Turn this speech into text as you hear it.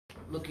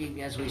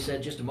looking, as we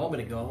said just a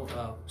moment ago,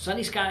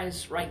 sunny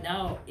skies right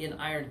now in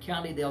Iron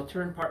County. They'll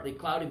turn partly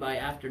cloudy by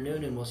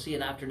afternoon, and we'll see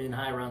an afternoon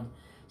high around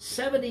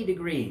 70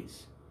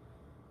 degrees.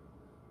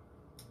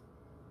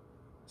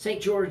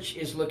 St. George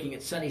is looking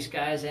at sunny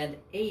skies and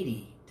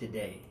 80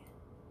 today.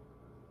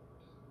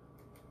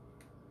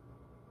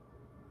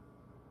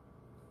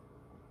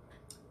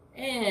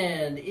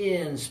 And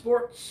in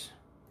sports,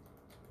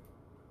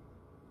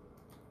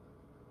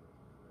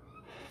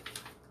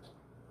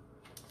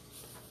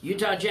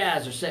 Utah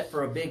Jazz are set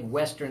for a big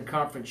Western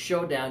Conference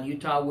showdown.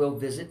 Utah will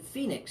visit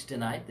Phoenix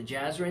tonight. The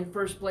Jazz are in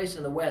first place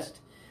in the West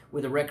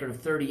with a record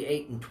of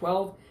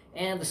 38-12,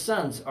 and the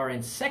Suns are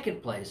in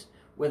second place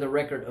with a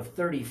record of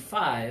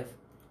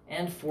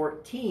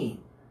 35-14.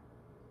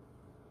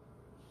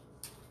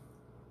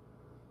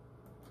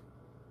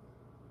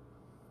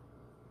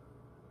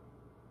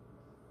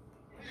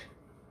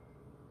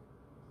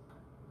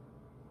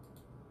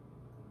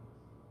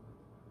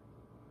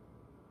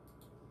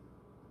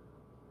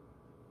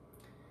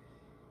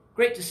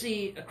 Great to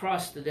see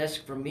across the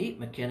desk from me,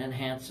 McKinnon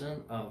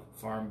Hansen of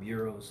Farm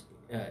Bureau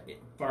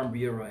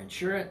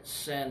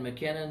Insurance. And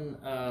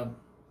McKinnon,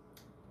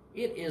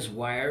 it is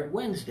Wired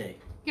Wednesday.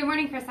 Good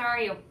morning, Chris. How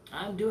are you?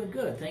 I'm doing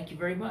good. Thank you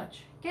very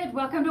much. Good.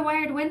 Welcome to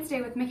Wired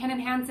Wednesday with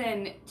McKinnon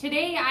Hansen.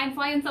 Today I'm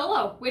flying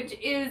solo, which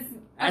is...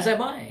 As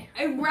am I.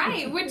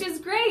 Right, which is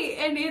great.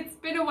 And it's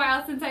been a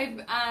while since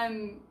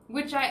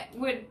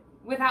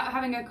without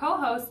having a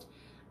co-host.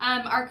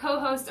 Our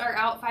co-hosts are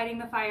out fighting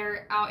the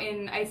fire out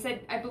in, I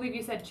believe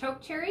you said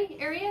Chokecherry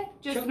area,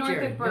 just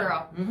north of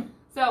Burrow. Yeah. Mm-hmm.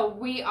 So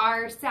we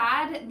are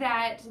sad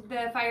that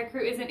the fire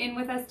crew isn't in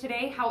with us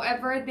today.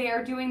 However, they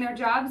are doing their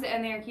jobs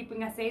and they are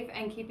keeping us safe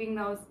and keeping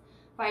those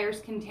fires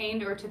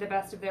contained or to the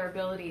best of their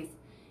abilities.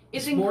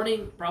 This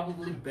morning,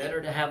 probably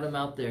better to have them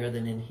out there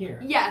than in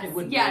here. Yes, They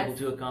wouldn't be able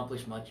to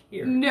accomplish much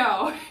here.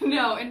 No.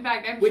 In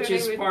fact, I'm Which sure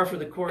is par for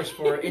the course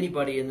for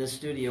anybody in this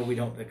studio. We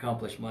don't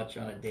accomplish much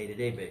on a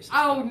day-to-day basis.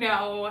 Oh,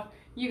 no.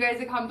 You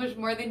guys accomplish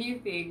more than you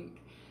think.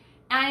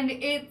 And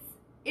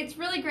it's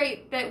really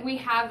great that we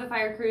have the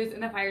fire crews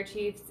and the fire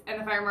chiefs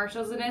and the fire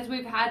marshals. And as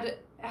we've had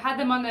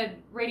them on the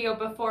radio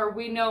before,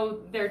 we know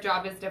their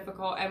job is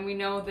difficult, and we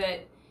know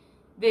that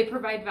they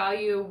provide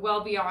value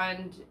well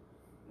beyond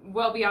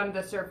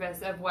the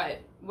surface of what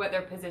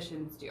their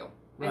positions do.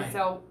 Right. And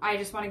so I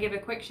just want to give a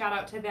quick shout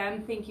out to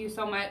them. Thank you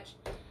so much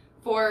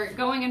for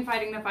going and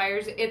fighting the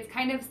fires. It's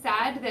kind of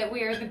sad that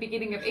we are at the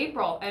beginning of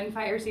April and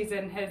fire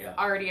season has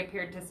already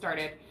appeared to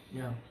started.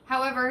 Yeah.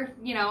 However,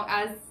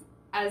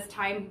 as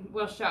time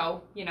will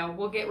show,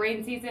 we'll get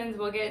rain seasons,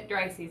 we'll get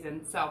dry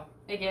seasons. So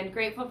again,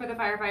 grateful for the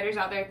firefighters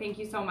out there. Thank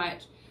you so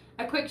much.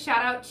 A quick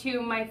shout out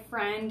to my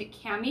friend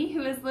Cammie,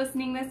 who is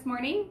listening this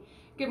morning.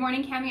 Good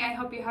morning, Cammie. I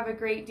hope you have a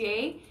great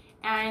day,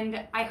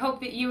 and I hope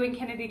that you and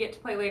Kennedy get to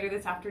play later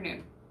this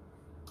afternoon.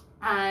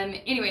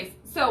 Anyways,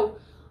 so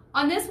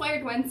on this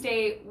Wired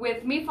Wednesday,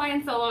 with me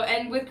flying solo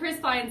and with Chris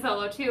flying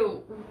solo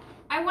too,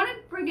 I want to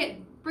bring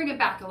it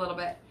back a little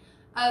bit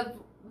of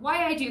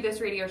why I do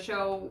this radio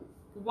show,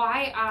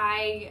 why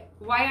I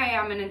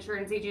am an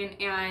insurance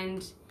agent,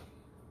 and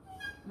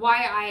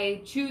why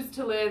I choose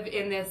to live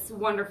in this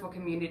wonderful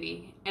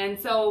community. And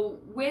so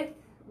with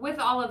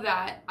all of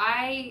that,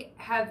 I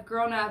have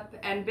grown up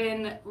and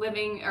been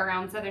living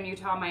around Southern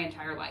Utah my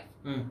entire life.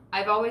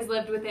 I've always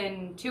lived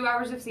within 2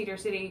 hours of Cedar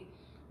City,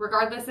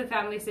 regardless of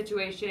family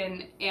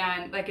situation,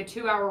 and like a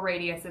 2-hour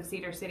radius of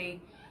Cedar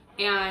City.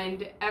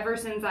 And ever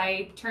since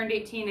I turned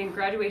 18 and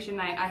graduation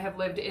night, I have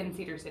lived in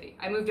Cedar City.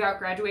 I moved out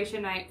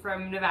graduation night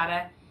from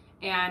Nevada,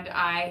 and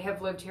I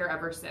have lived here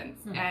ever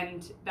since.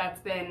 And that's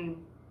been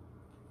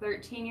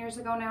 13 years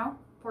ago now,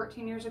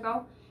 14 years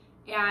ago.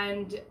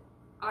 And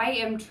I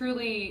am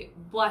truly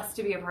blessed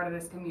to be a part of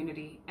this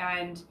community.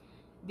 And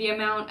the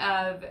amount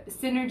of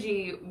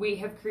synergy we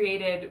have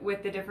created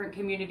with the different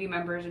community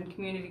members and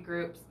community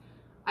groups,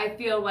 I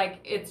feel like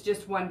it's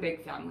just one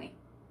big family.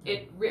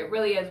 It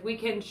really is. We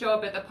can show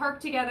up at the park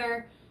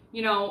together,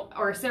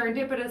 or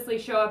serendipitously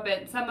show up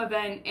at some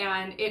event,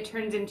 and it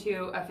turns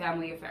into a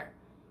family affair.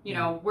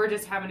 We're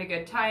just having a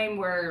good time.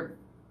 We're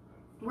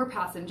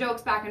passing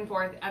jokes back and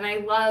forth, and I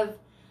love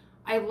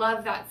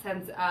that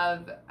sense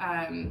of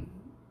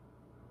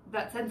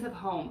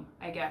home,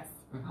 I guess,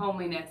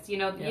 homeliness.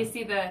 You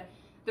see the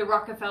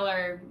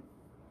Rockefeller,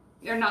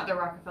 or not the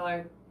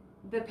Rockefeller,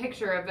 the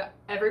picture of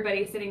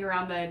everybody sitting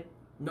around the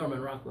Norman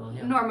Rockwell,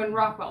 yeah. Norman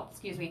Rockwell,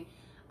 excuse me.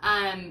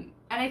 And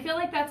I feel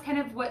like that's kind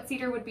of what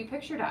Cedar would be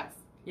pictured as.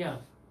 Yeah.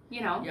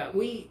 Yeah,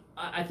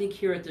 I think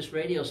here at this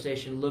radio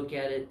station look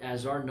at it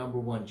as our number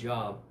one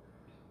job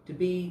to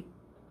be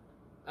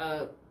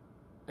a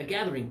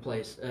gathering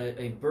place,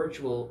 a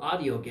virtual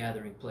audio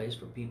gathering place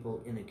for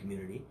people in the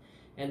community.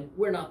 And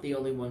we're not the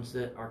only ones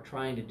that are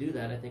trying to do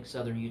that. I think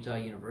Southern Utah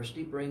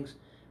University brings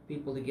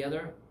people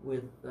together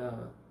with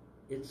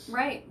its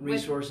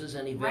resources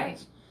and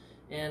events.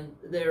 Right. And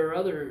there are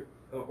other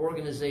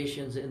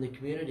organizations in the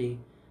community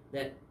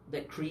that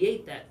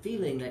create that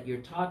feeling that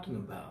you're talking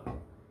about.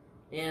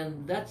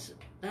 And that's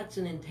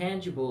an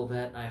intangible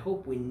that I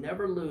hope we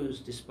never lose,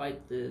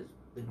 despite the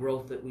the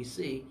growth that we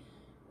see.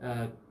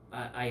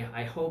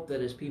 I hope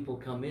that as people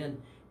come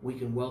in, we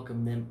can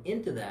welcome them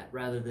into that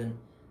rather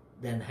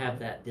than have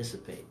that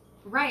dissipate.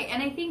 Right,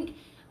 and I think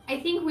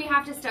we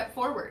have to step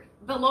forward.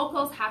 The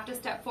locals have to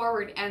step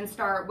forward and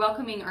start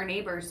welcoming our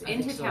neighbors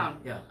into town.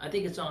 Yeah, I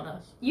think it's on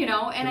us. You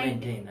know, and to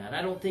maintain that.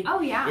 I don't think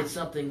it's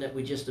something that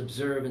we just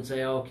observe and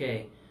say,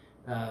 okay,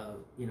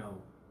 you know,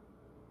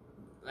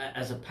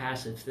 as a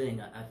passive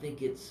thing. I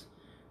think it's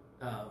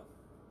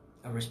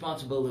a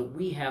responsibility that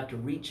we have to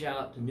reach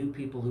out to new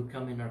people who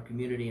come in our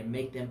community and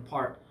make them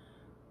part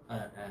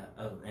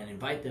and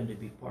invite them to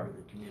be part of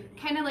the community.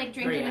 Kind of like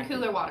drinking the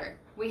cooler water.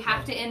 We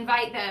have to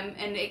invite them,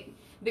 and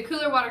the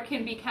cooler water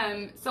can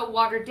become so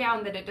watered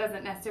down that it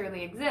doesn't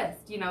necessarily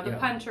exist. You know, the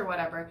punch or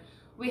whatever.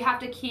 We have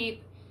to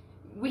keep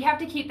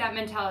that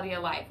mentality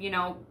alive. You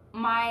know,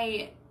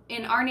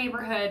 in our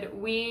neighborhood,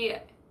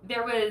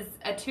 there was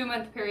a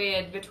 2-month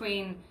period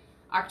between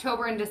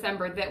October and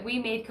December that we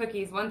made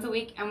cookies once a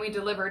week, and we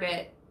delivered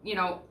it, you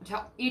know,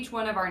 to each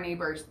one of our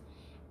neighbors.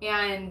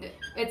 And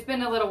it's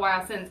been a little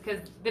while since,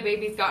 because the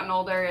baby's gotten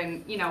older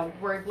and, you know,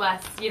 we're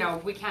less, you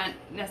know, we can't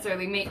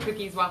necessarily make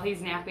cookies while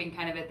he's napping,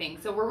 kind of a thing.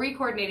 So we're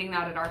re-coordinating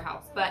that at our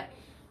house. But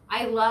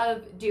I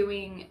love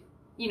doing,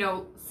 you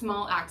know,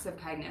 small acts of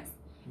kindness.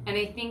 And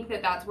I think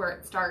that that's where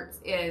it starts,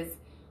 is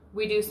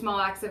we do small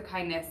acts of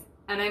kindness.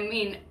 And I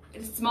mean,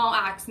 small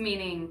acts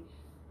meaning,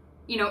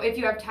 you know, if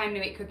you have time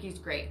to make cookies,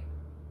 great.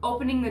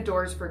 Opening the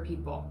doors for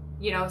people,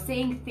 you know,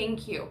 saying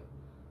thank you.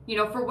 You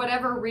know, for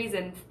whatever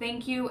reason,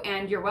 thank you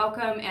and you're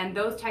welcome, and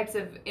those types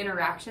of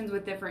interactions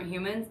with different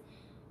humans,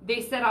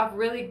 they set off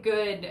really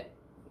good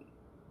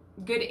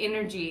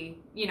energy,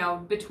 you know,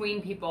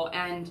 between people,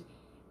 and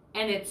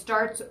it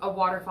starts a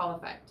waterfall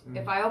effect.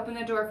 If I open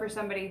the door for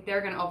somebody,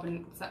 they're going to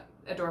open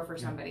a door for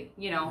somebody,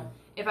 you know.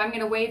 If I'm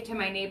going to wave to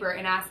my neighbor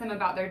and ask them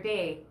about their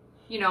day,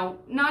 you know,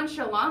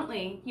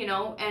 nonchalantly, you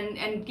know,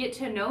 and get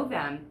to know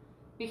them.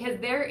 Because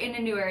they're in a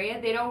new area,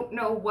 they don't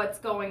know what's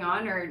going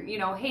on, or, you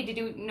know, hey, did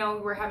you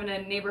know we're having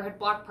a neighborhood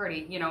block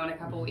party, you know, in a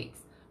couple weeks?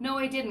 No,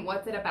 I didn't.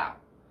 What's it about?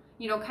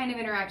 You know, kind of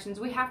interactions.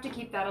 We have to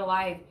keep that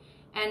alive.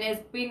 And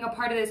as being a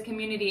part of this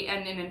community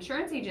and an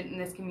insurance agent in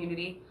this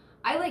community,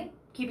 I like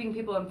keeping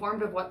people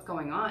informed of what's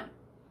going on.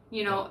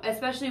 You know,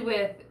 especially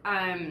with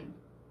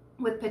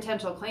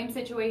potential claim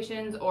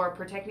situations or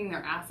protecting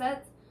their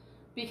assets,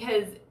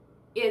 because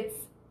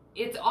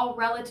it's all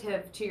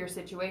relative to your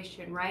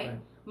situation, right?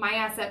 My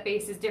asset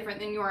base is different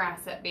than your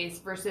asset base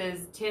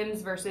versus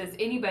Tim's versus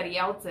anybody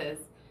else's.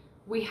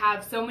 We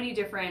have so many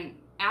different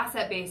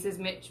asset bases,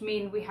 which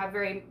mean we have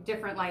very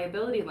different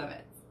liability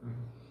limits.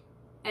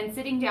 And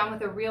sitting down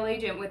with a real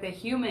agent, with a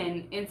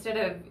human, instead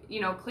of,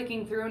 you know,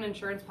 clicking through an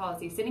insurance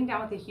policy, sitting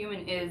down with a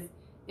human is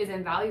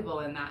invaluable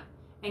in that.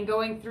 And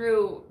going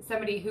through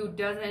somebody who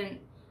doesn't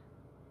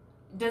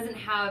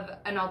have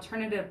an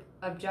alternative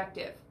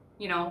objective.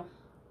 You know,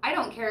 I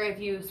don't care if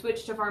you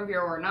switch to Farm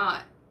Bureau or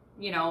not.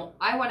 You know,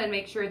 I want to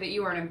make sure that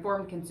you are an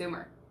informed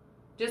consumer.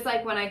 Just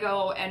like when I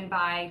go and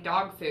buy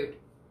dog food.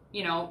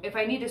 You know, if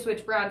I need to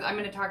switch brands, I'm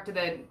going to talk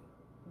to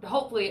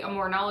hopefully a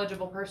more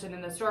knowledgeable person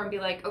in the store and be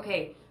like,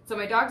 okay, so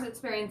my dog's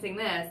experiencing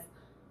this.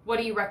 What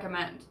do you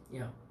recommend?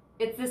 Yeah.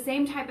 It's the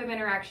same type of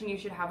interaction you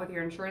should have with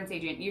your insurance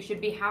agent. You should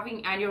be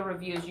having annual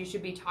reviews. You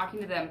should be talking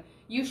to them.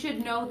 You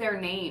should know their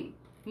name.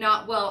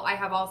 Not, well, I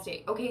have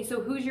Allstate. Okay, so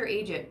who's your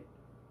agent?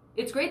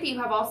 It's great that you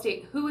have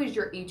Allstate. Who is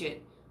your agent?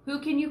 Who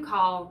can you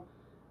call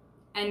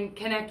and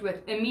connect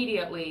with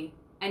immediately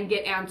and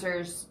get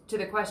answers to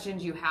the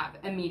questions you have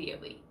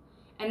immediately?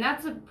 And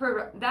that's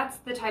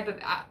the type of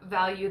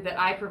value that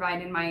I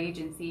provide in my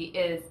agency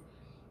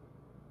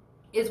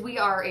is we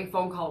are a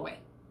phone call away.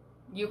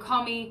 You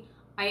call me,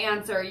 I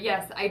answer.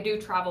 Yes, I do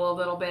travel a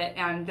little bit,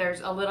 and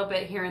there's a little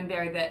bit here and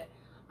there that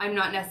I'm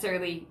not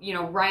necessarily, you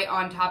know, right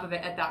on top of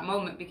it at that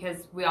moment,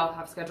 because we all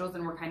have schedules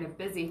and we're kind of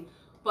busy.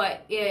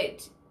 But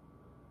it's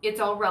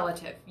all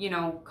relative. You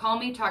know, call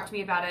me, talk to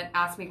me about it,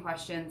 ask me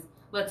questions.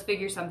 Let's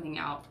figure something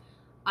out.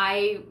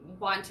 I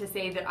want to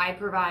say that I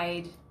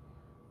provide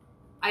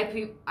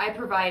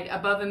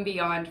above and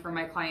beyond for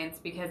my clients,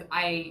 because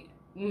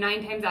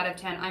 9 times out of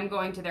 10, I'm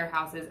going to their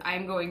houses.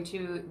 I'm going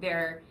to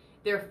their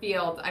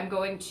fields. I'm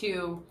going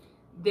to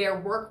their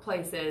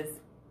workplaces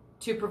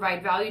to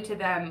provide value to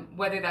them,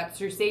 whether that's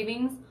through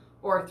savings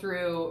or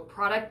through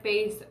product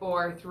base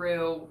or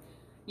through,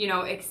 you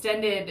know,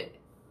 extended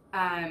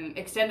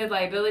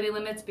liability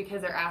limits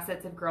because their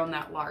assets have grown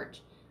that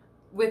large.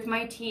 With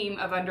my team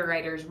of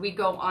underwriters, we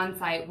go on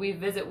site, we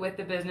visit with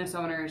the business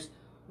owners,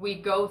 we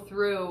go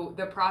through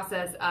the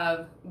process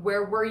of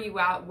where were you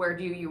at, where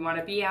do you want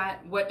to be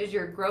at, what does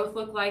your growth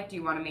look like, do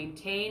you want to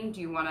maintain,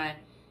 do you want to,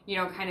 you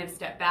know, kind of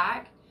step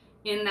back.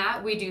 In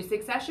that, we do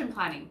succession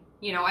planning.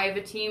 You know, I have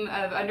a team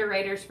of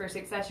underwriters for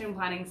succession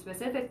planning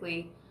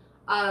specifically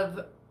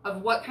of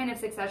what kind of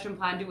succession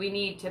plan do we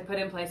need to put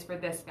in place for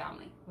this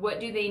family. What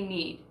do they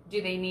need?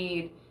 Do they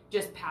need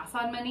just pass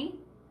on money?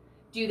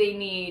 Do they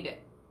need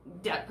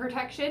debt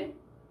protection?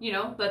 You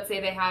know, let's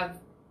say they have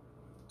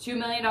 $2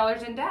 million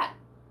in debt.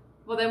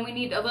 Well, then we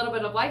need a little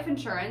bit of life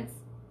insurance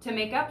to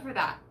make up for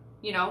that,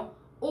 you know?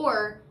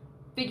 or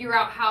figure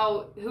out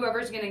how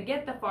whoever's going to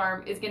get the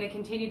farm is going to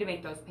continue to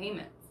make those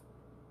payments.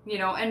 You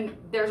know, and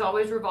there's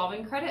always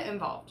revolving credit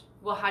involved.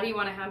 Well, how do you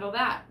want to handle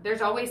that?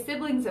 There's always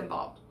siblings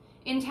involved.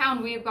 In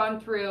town, we have gone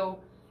through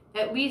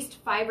at least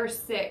 5 or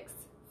 6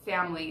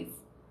 families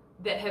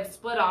that have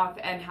split off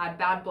and had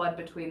bad blood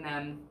between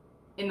them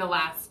in the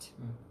last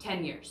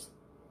 10 years.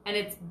 And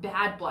it's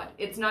bad blood.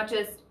 It's not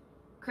just,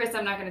 Chris,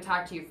 I'm not going to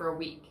talk to you for a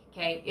week,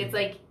 okay? It's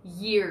like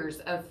years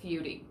of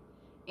feuding.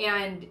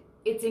 And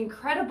it's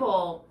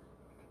incredible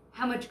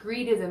how much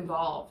greed is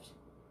involved,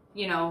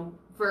 you know,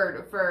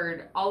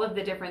 for all of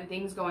the different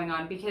things going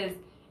on. Because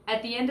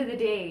at the end of the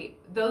day,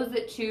 those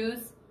that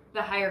choose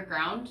the higher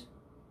ground,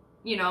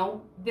 you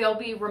know, they'll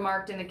be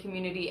remarked in the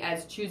community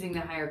as choosing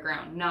the higher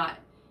ground, not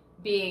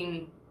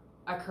being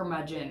a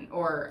curmudgeon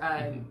or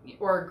a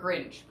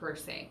Grinch per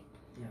se.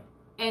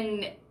 Yeah.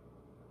 And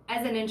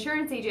as an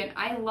insurance agent,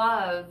 I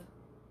love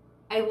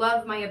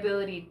my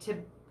ability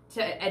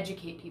to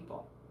educate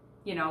people.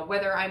 You know,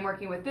 whether I'm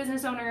working with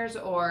business owners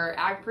or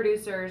ag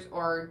producers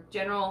or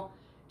general,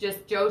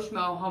 just Joe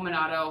Schmo, home and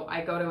auto,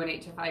 I go to an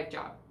 8 to 5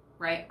 job,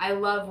 right? I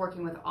love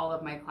working with all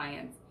of my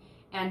clients,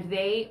 and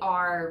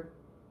they're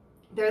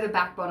the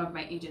backbone of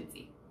my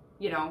agency.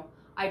 You know,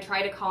 I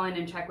try to call in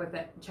and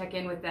check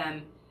in with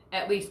them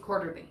at least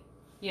quarterly.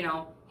 You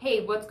know,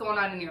 hey, what's going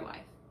on in your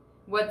life?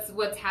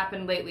 What's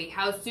happened lately?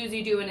 How's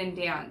Susie doing in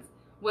dance?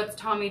 What's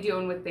Tommy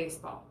doing with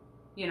baseball?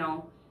 You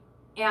know,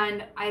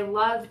 and I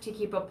love to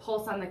keep a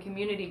pulse on the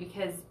community,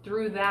 because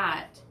through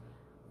that,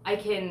 I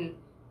can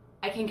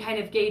kind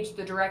of gauge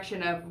the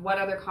direction of what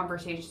other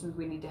conversations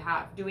we need to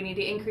have. Do we need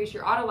to increase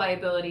your auto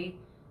liability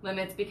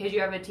limits because you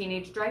have a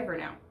teenage driver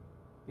now?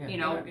 Yeah, you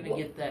know, you're not going to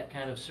get that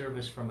kind of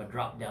service from a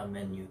drop-down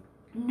menu.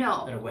 No.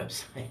 On a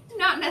website.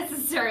 Not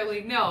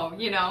necessarily, no.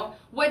 You know,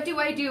 what do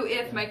I do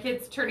if my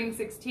kid's turning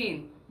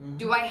 16? Mm-hmm.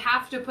 Do I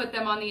have to put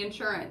them on the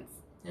insurance?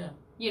 Yeah.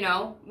 You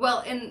know,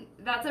 well, and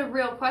that's a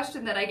real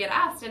question that I get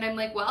asked, and I'm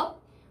like, well,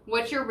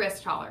 what's your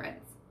risk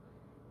tolerance?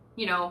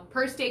 You know,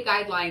 per state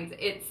guidelines,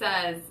 it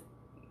says,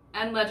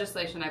 and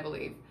legislation, I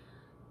believe,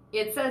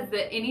 it says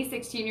that any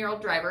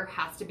 16-year-old driver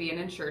has to be an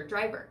insured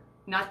driver.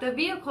 Not the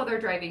vehicle they're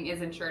driving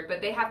is insured,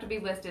 but they have to be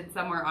listed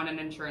somewhere on an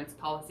insurance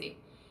policy.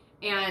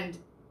 And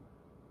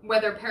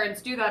whether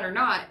parents do that or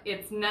not,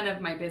 it's none of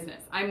my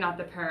business. I'm not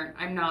the parent.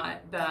 I'm not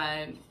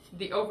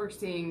the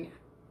overseeing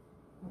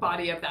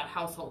body of that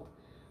household.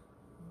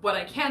 What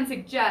I can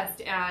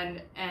suggest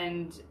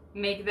and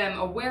make them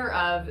aware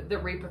of the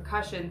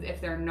repercussions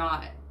if their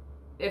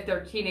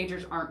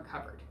teenagers aren't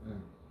covered. Mm.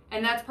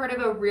 And that's part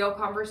of a real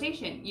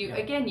conversation.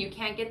 Again, you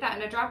can't get that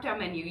in a drop-down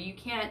menu. You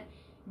can't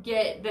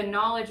get the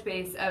knowledge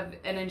base of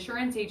an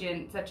insurance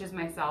agent such as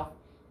myself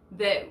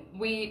that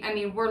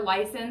we're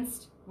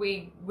licensed.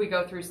 We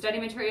go through study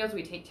materials,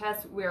 we take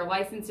tests, we are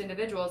licensed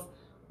individuals.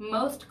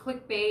 Most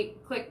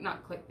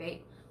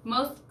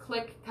most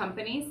click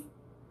companies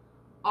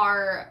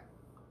are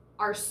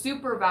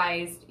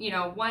supervised. You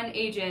know, one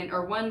agent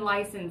or one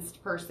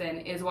licensed person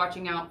is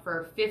watching out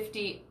for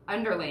 50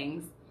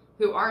 underlings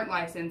who aren't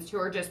licensed, who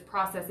are just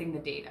processing the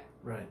data.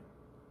 Right.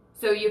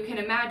 So you can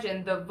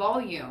imagine the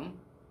volume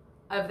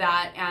of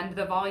that and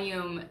the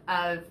volume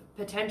of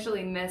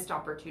potentially missed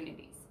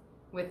opportunities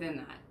within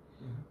that.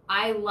 Mm-hmm.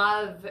 I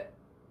love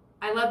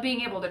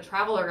being able to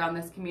travel around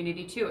this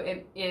community too.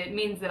 It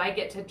means that I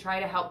get to try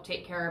to help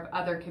take care of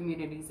other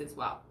communities as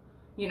well.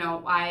 You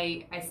know,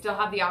 I still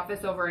have the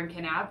office over in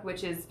Kanab,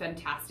 which is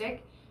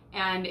fantastic,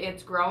 and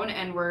it's grown,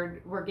 and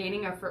we're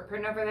gaining a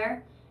footprint over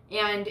there.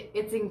 And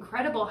it's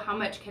incredible how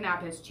much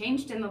Kanab has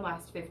changed in the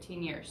last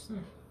 15 years.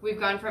 We've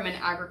gone from an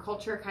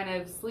agriculture kind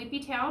of sleepy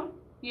town,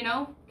 you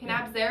know,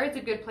 Kanab's there, it's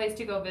a good place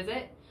to go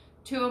visit,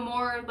 to a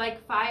more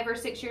like 5 or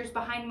 6 years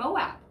behind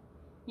Moab.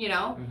 You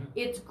know,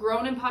 It's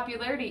grown in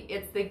popularity.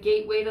 It's the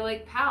gateway to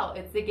Lake Powell.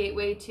 It's the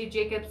gateway to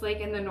Jacobs Lake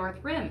and the North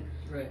Rim.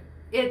 Right.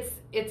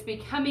 It's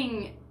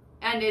becoming,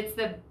 and it's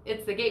the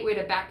gateway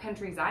to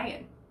backcountry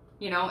Zion,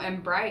 you know,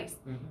 and Bryce.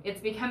 Mm-hmm. It's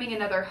becoming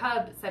another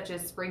hub such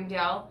as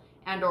Springdale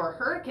and or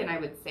Hurricane, I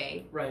would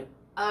say. Right.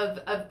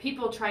 Of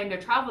people trying to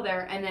travel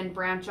there and then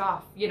branch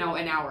off, you know,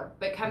 an hour,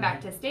 but come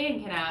back to stay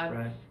in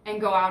Kanab and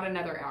go out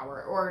another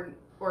hour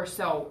or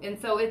so. And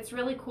so it's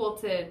really cool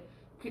to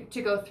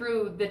go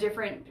through the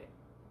different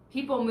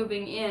people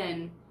moving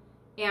in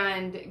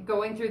and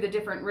going through the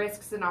different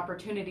risks and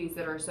opportunities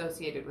that are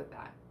associated with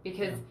that.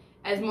 Because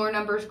as more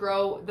numbers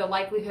grow, the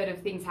likelihood of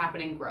things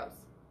happening grows.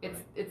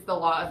 It's the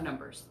law of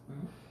numbers.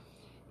 Mm-hmm.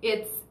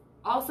 It's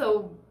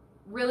also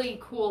really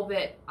cool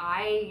that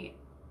I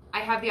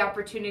have the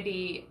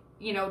opportunity,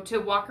 you know, to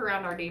walk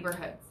around our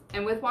neighborhoods.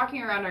 And with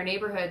walking around our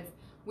neighborhoods,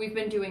 we've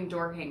been doing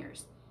door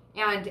hangers.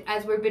 And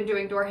as we've been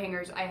doing door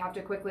hangers, I have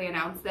to quickly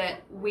announce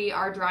that we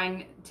are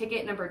drawing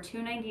ticket number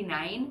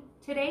 299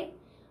 today.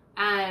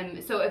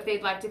 So if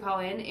they'd like to call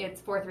in,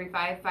 it's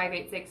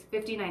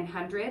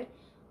 435-586-5900.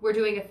 We're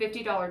doing a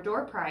 $50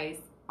 door prize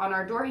on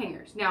our door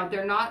hangers. Now,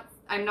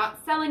 I'm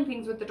not selling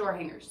things with the door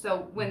hangers.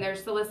 So when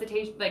there's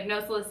solicitation, like no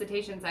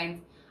solicitation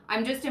signs,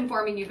 I'm just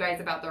informing you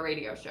guys about the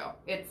radio show.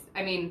 It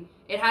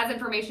It has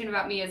information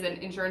about me as an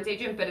insurance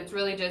agent, but it's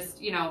really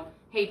just,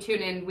 hey,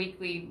 tune in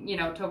weekly,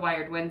 to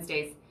Wired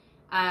Wednesdays.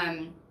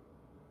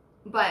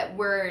 But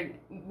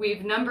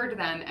we've numbered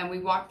them and we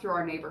walk through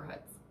our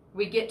neighborhoods.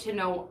 We get to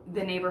know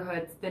the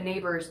neighborhoods, the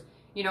neighbors.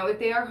 If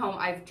they are home,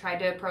 I've tried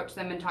to approach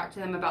them and talk to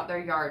them about their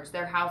yards,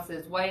 their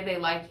houses, why they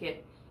like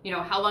it,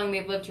 how long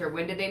they've lived here,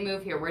 when did they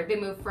move here, where did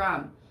they move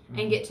from,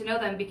 and get to know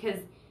them,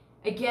 because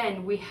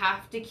again, we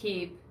have to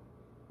keep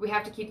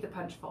the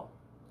punch full.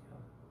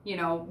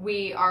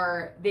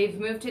 They've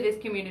moved to this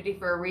community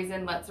for a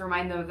reason. Let's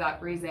remind them of that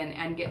reason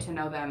and get to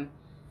know them,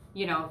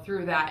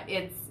 through that.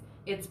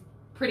 It's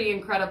pretty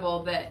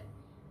incredible that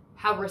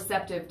how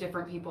receptive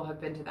different people have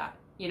been to that.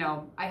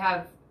 I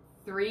have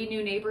three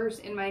new neighbors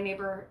in my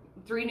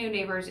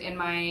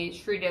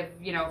street of,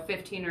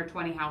 15 or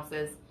 20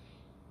 houses.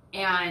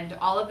 And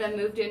all of them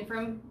moved in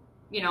from,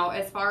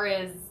 as far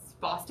as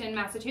Boston,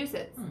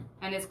 Massachusetts.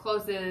 And as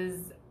close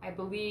as, I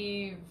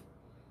believe,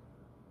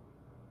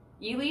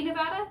 Ely,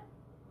 Nevada,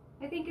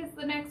 I think is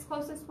the next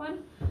closest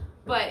one.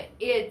 But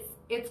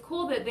it's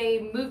cool that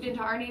they moved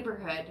into our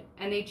neighborhood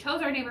and they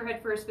chose our neighborhood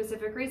for a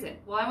specific reason.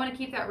 Well, I want to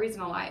keep that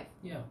reason alive.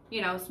 Yeah.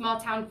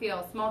 Small town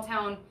feel, small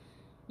town,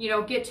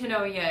 get to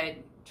know you,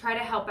 try to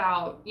help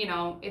out.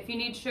 If you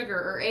need sugar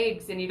or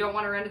eggs and you don't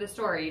want to run to the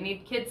store, you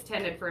need kids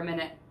tended for a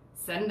minute,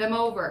 send them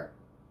over.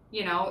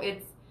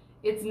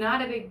 It's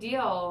not a big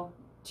deal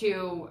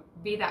to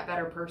be that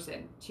better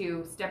person,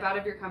 to step out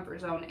of your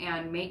comfort zone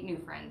and make new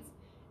friends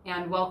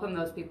and welcome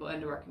those people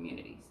into our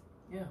communities.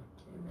 Yeah,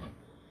 amen.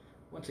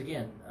 Once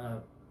again,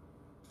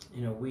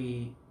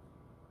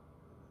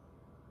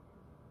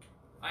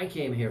 I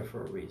came here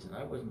for a reason.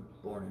 I wasn't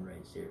born and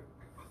raised here.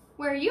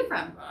 Where are you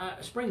from?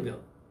 Springville.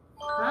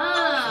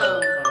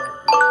 Oh.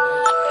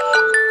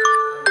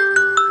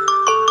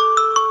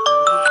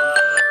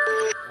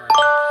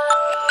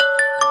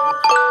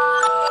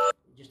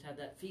 Just had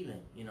that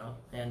feeling,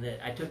 and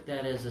I took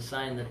that as a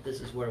sign that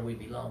this is where we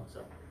belong.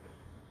 So,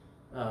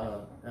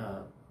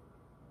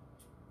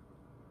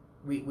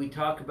 we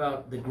talk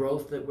about the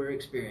growth that we're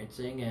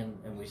experiencing, and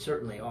we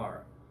certainly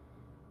are.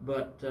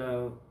 But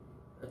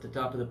at the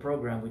top of the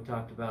program, we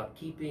talked about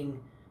keeping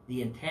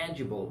the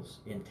intangibles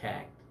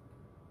intact.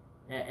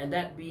 And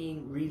that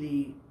being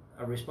really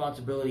a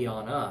responsibility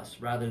on us,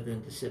 rather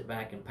than to sit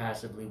back and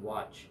passively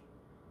watch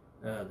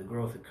the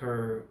growth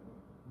occur,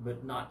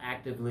 but not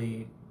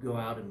actively go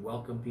out and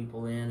welcome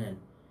people in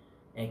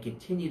and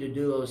continue to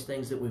do those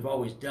things that we've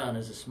always done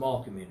as a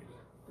small community.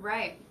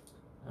 Right.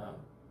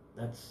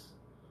 That's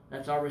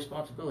our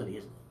responsibility,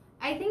 isn't it?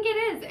 I think it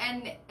is,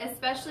 and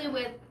especially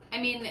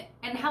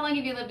and how long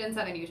have you lived in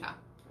Southern Utah?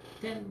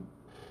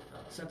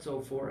 Since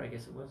 04, I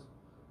guess it was.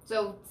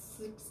 So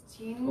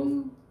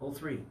 16?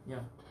 03, yeah.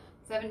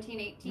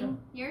 17, 18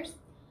 years?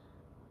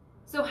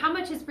 So how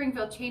much has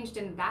Springville changed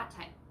in that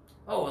time?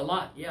 Oh, a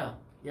lot, yeah.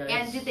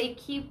 And did they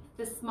keep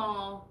the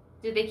small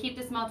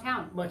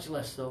town? Much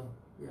less so,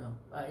 yeah.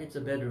 It's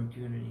a bedroom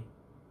community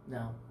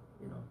now,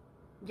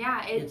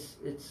 Yeah, it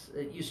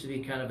used to be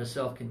kind of a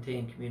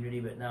self-contained community,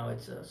 but now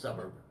it's a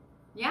suburb.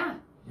 Yeah.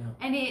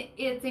 And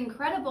it's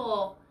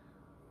incredible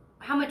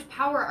how much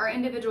power our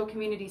individual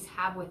communities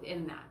have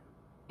within that.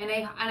 And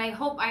I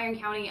hope Iron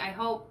County, I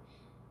hope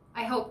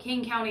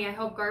King County, I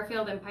hope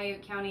Garfield and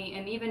Piute County,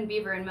 and even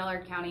Beaver and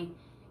Millard County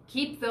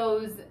keep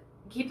those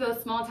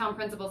small town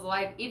principles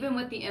alive, even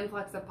with the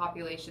influx of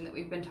population that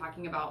we've been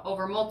talking about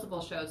over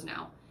multiple shows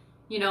now.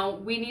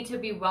 We need to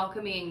be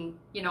welcoming,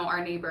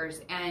 our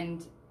neighbors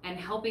and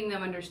helping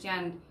them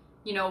understand,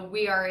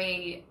 we are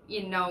you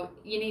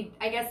need,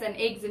 I guess, an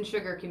eggs and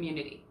sugar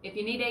community. If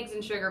you need eggs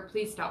and sugar,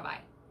 please stop by.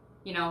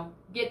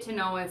 Get to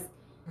know us,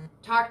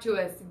 talk to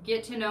us,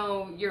 get to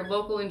know your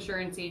local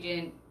insurance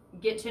agent,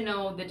 get to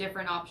know the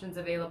different options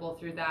available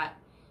through that.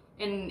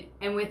 And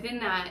within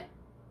that,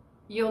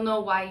 you'll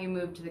know why you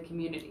moved to the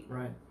community.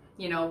 Right.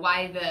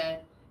 Why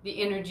the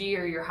energy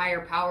or your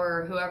higher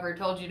power or whoever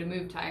told you to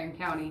move to Iron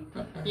County,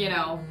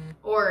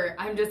 or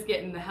I'm just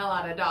getting the hell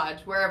out of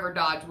Dodge, wherever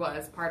Dodge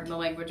was, pardon the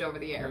language over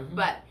the air. Mm-hmm.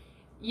 But,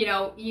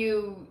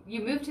 you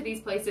move to these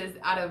places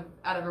out of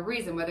a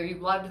reason, whether you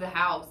loved the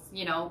house,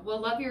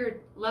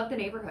 love the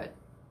neighborhood,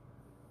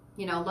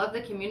 love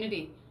the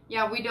community.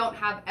 Yeah, we don't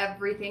have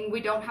everything.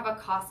 We don't have a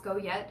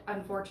Costco yet,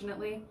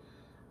 unfortunately.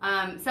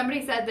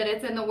 Somebody said that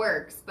it's in the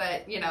works,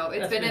 but,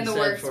 it's been in the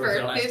works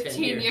for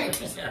 15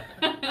 years.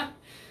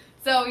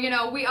 So,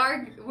 we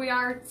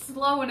are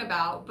slow and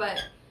about,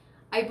 but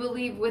I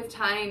believe with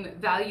time,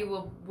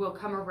 value will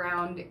come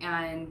around,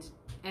 and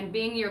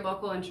being your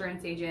local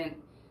insurance agent,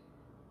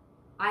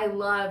 I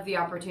love the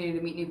opportunity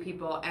to meet new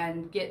people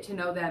and get to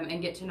know them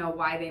and get to know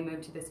why they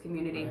moved to this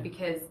community, right.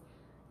 Because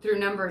through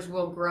numbers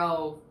we'll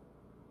grow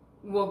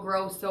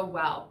so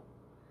well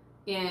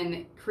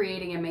in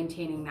creating and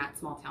maintaining that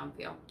small town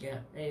feel. Yeah,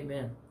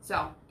 amen.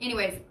 So,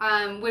 anyways,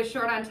 we're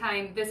short on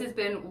time. This has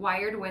been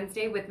Wired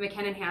Wednesday with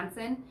McKenna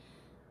Hansen.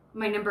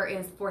 My number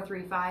is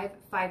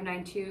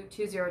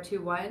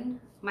 435-592-2021.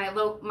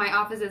 My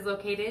office is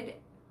located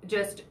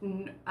just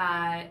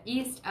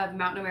east of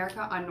Mountain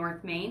America on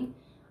North Main.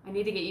 I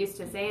need to get used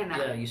to saying that.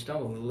 Yeah, you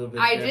stumbled a little bit.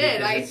 I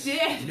there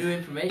did. New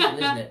information,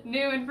 isn't it?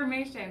 New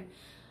information.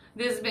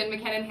 This has been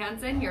McKinnon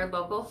Hansen, your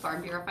local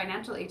Farm Bureau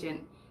financial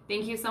agent.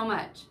 Thank you so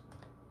much.